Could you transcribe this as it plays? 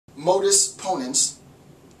modus ponens,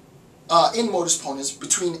 in modus ponens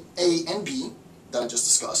between A and B that I just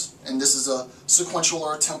discussed, and this is a sequential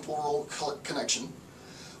or a temporal connection,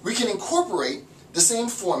 we can incorporate the same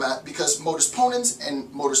format because modus ponens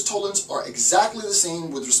and modus tollens are exactly the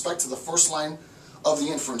same with respect to the first line of the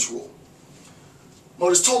inference rule.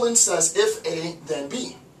 Modus tollens says if A, then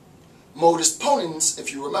B. Modus ponens,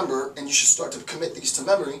 if you remember, and you should start to commit these to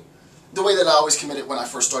memory, the way that I always committed when I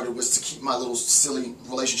first started was to keep my little silly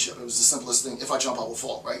relationship. It was the simplest thing. If I jump, I will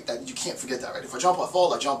fall, right? That you can't forget that, right? If I jump, I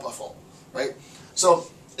fall, I jump, I fall, right? So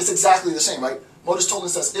it's exactly the same, right? Modus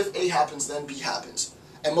tollens says if A happens, then B happens.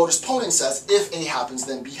 And modus ponens says if A happens,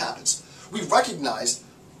 then B happens. We recognize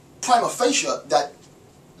prima facie that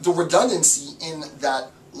the redundancy in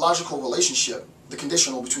that logical relationship, the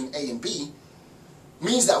conditional between A and B,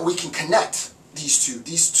 means that we can connect these two.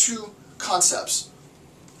 These two concepts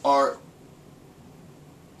are,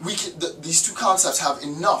 these two concepts have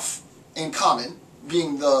enough in common,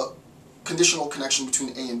 being the conditional connection between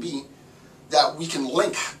A and B, that we can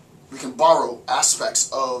link, we can borrow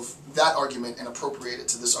aspects of that argument and appropriate it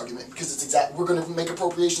to this argument, because it's we're going to make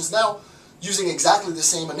appropriations now using exactly the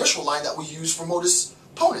same initial line that we use for modus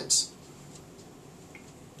ponens.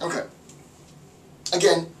 Okay.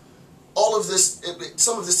 Again, all of this,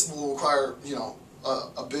 some of this will require, you know,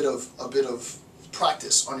 a bit of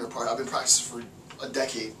practice on your part. I've been practicing for a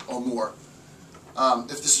decade or more.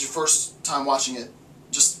 If this is your first time watching it,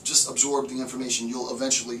 just absorb the information. You'll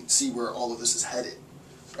eventually see where all of this is headed,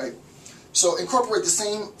 right? So incorporate the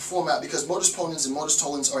same format because modus ponens and modus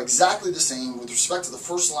tollens are exactly the same with respect to the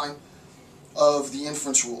first line of the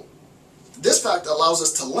inference rule. This fact allows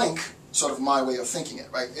us to link, sort of my way of thinking it,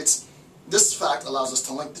 right? This fact allows us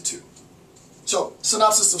to link the two. So,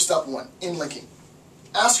 synopsis of step 1, in linking.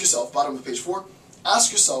 Ask yourself, bottom of page 4,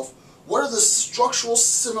 ask yourself, what are the structural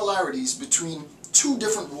similarities between two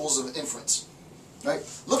different rules of inference? Right?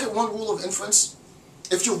 Look at one rule of inference.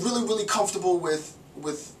 If you're really comfortable with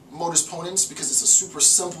modus ponens, because it's a super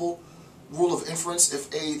simple rule of inference,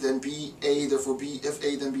 if A then B, A therefore B, if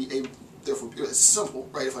A then B, A therefore B, it's simple,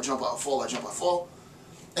 right? If I jump, I fall, I jump, I fall.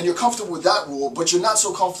 And you're comfortable with that rule, but you're not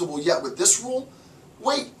so comfortable yet with this rule,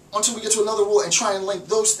 wait until we get to another rule and try and link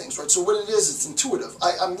those things, right? So what it is, it's intuitive.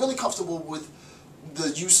 I'm really comfortable with the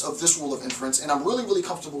use of this rule of inference, and I'm really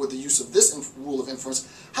comfortable with the use of this rule of inference.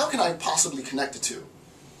 How can I possibly connect the two?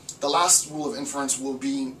 The last rule of inference will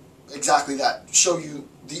be exactly that, show you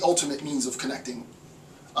the ultimate means of connecting.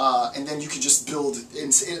 And then you can just build,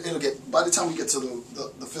 and it'll get, by the time we get to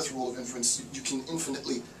the fifth rule of inference, you can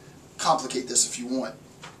infinitely complicate this if you want.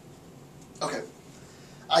 Okay.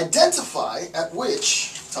 Identify at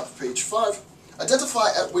which, top of page 5, identify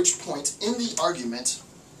at which point in the argument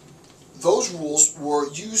those rules were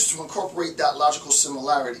used to incorporate that logical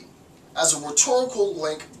similarity as a rhetorical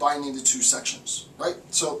link binding the two sections, right?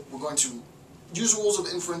 So we're going to use rules of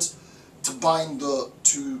inference to bind the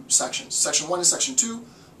two sections. Section 1 and Section 2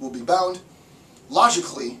 will be bound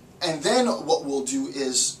logically, and then what we'll do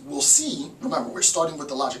is we'll see, remember we're starting with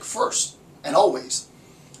the logic first, and always,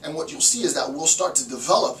 and what you'll see is that we'll start to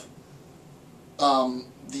develop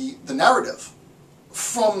the narrative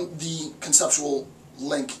from the conceptual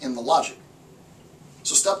link in the logic.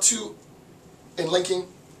 So step 2 in linking,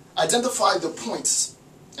 identify the points,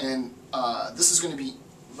 and this is going to be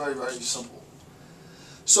very simple.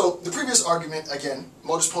 So the previous argument, again,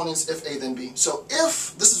 modus ponens, if A then B. So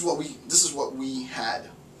if, this is what we had,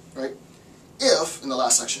 right? If, in the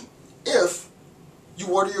last section, if you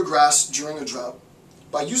water your grass during a drought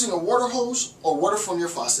by using a water hose or water from your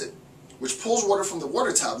faucet, which pulls water from the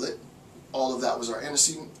water tablet, all of that was our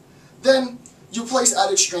antecedent, then you place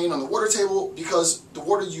added strain on the water table because the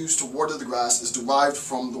water used to water the grass is derived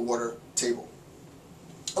from the water table.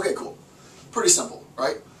 Okay, cool. Pretty simple,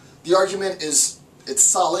 right? The argument is, it's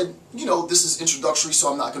solid. You know, this is introductory,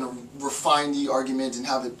 so I'm not going to refine the argument and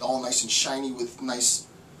have it all nice and shiny with nice,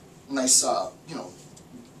 you know,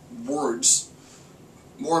 words.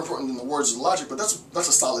 More important than the words of the logic, but that's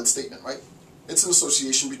a solid statement, right? It's an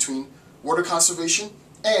association between water conservation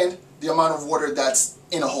and the amount of water that's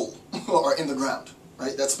in a hole or in the ground,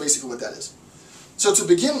 right? That's basically what that is. So to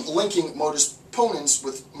begin linking modus ponens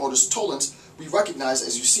with modus tollens, we recognize,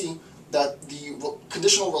 as you see, that the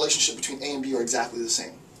conditional relationship between A and B are exactly the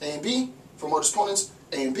same. A and B for modus ponens,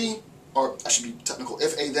 A and B, or I should be technical,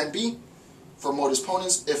 if A then B for modus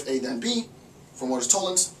ponens, if A then B for modus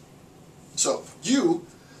tollens. So you,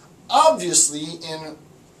 obviously, in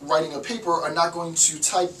writing a paper, are not going to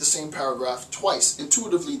type the same paragraph twice.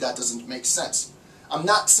 Intuitively, that doesn't make sense. I'm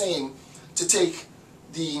not saying to take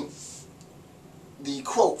the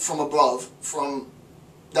quote from above,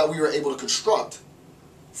 that we were able to construct,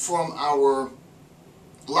 from our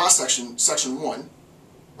last section, section 1,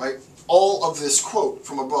 right? All of this quote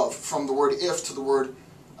from above, from the word if to the word,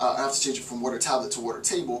 I have to change it from water tablet to water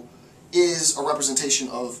table, is a representation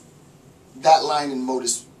of that line in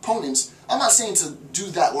modus ponens. I'm not saying to do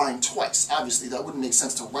that line twice. Obviously, that wouldn't make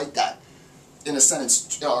sense to write that in a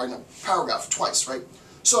sentence or in a paragraph twice, right?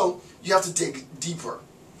 So you have to dig deeper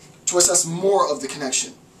to assess more of the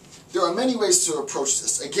connection. There are many ways to approach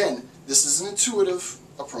this. Again, this is an intuitive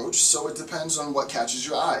approach, so it depends on what catches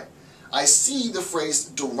your eye. I see the phrase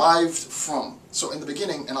derived from. So in the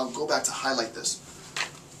beginning, and I'll go back to highlight this,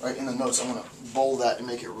 right, in the notes, I'm going to bold that and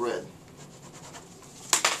make it red.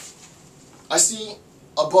 I see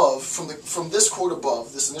above, from this quote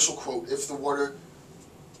above, this initial quote,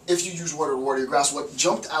 if you use water to water your grass, what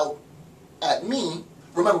jumped out at me,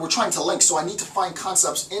 remember we're trying to link, so I need to find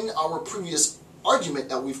concepts in our previous argument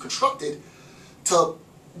that we've constructed to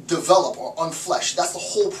develop or unflesh. That's the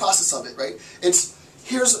whole process of it, right?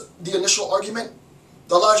 Here's the initial argument.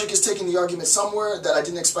 The logic is taking the argument somewhere that I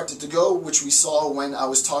didn't expect it to go, which we saw when I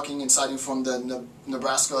was talking and citing from the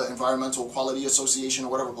Nebraska Environmental Quality Association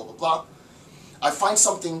or whatever, blah, blah, blah. I find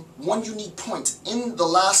something, one unique point in the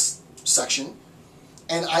last section,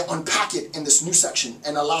 and I unpack it in this new section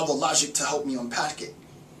and allow the logic to help me unpack it.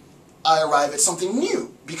 I arrive at something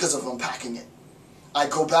new because of unpacking it. I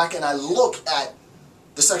go back and I look at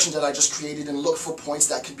the section that I just created and look for points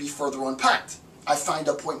that could be further unpacked. I find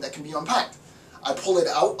a point that can be unpacked. I pull it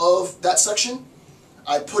out of that section,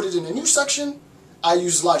 I put it in a new section, I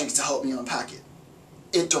use logic to help me unpack it.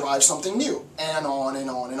 It derives something new, and on and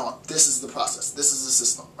on and on. This is the process. This is the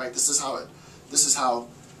system, right? This is how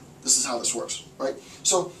this works, right?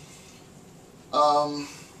 So,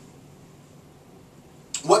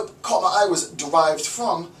 what caught my eye was derived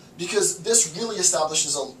from, because this really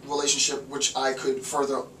establishes a relationship which I could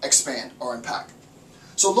further expand or unpack.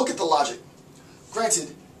 So look at the logic.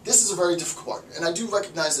 Granted, this is a very difficult part, and I do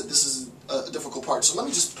recognize that this is a difficult part, so let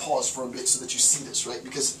me just pause for a bit so that you see this, right?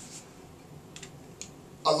 Because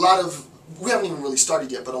we haven't even really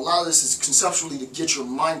started yet, but a lot of this is conceptually to get your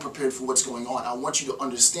mind prepared for what's going on. I want you to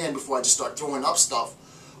understand before I just start throwing up stuff,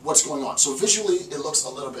 what's going on. So visually, it looks a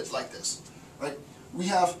little bit like this, right? We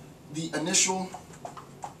have the initial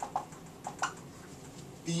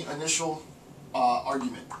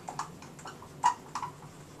argument.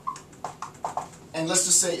 And let's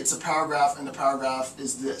just say it's a paragraph, and the paragraph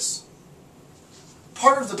is this.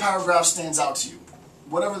 Part of the paragraph stands out to you,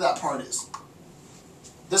 whatever that part is.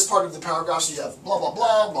 This part of the paragraph, so you have blah, blah,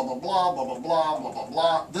 blah, blah, blah, blah, blah, blah, blah, blah, blah,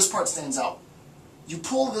 blah. This part stands out. You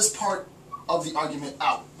pull this part of the argument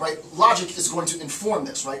out, right? Logic is going to inform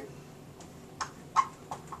this, right?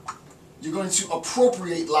 You're going to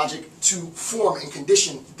appropriate logic to form and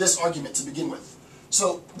condition this argument to begin with.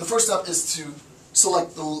 So the first step is to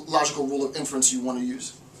select the logical rule of inference you want to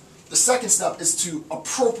use. The second step is to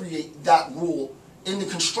appropriate that rule in the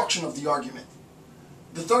construction of the argument.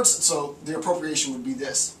 So the appropriation would be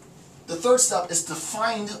this. The third step is to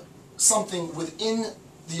find something within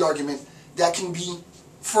the argument that can be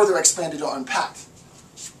further expanded or unpacked,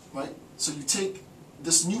 right? So you take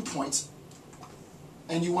this new point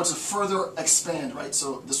and you want to further expand, right?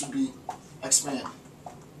 So this would be expand.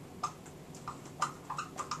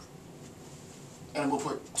 And we'll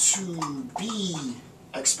put to be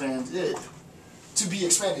expanded. To be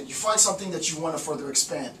expanded. You find something that you want to further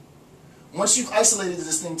expand. Once you've isolated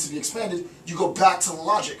this thing to be expanded, you go back to the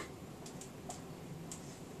logic.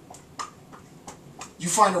 You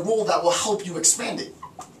find a rule that will help you expand it.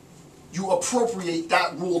 You appropriate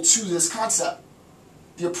that rule to this concept.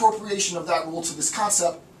 The appropriation of that rule to this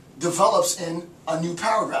concept develops in a new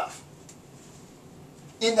paragraph.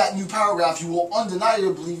 In that new paragraph, you will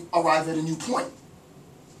undeniably arrive at a new point.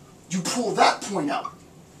 You pull that point out.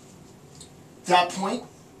 That point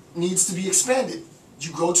needs to be expanded.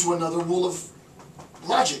 You go to another rule of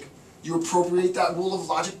logic. You appropriate that rule of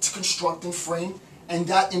logic to construct and frame, and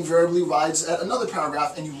that invariably rides at another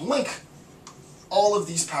paragraph, and you link all of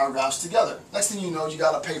these paragraphs together. Next thing you know, you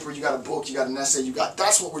got a paper, you got a book, you got an essay,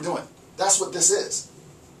 that's what we're doing. That's what this is.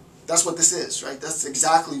 That's what this is, right? That's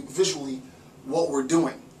exactly visually what we're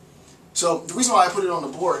doing. So the reason why I put it on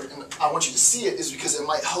the board, and I want you to see it, is because it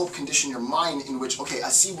might help condition your mind in which, okay, I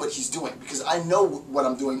see what he's doing, because I know what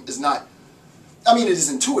I'm doing is not, I mean, it is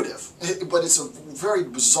intuitive, but it's a very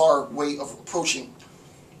bizarre way of approaching,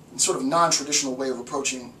 sort of non-traditional way of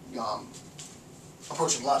approaching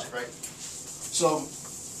logic, right? So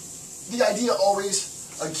the idea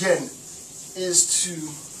always, again, is to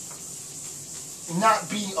not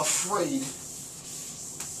be afraid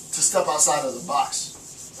to step outside of the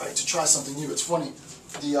box, right? To try something new. It's funny.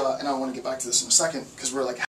 and I want to get back to this in a second because we're like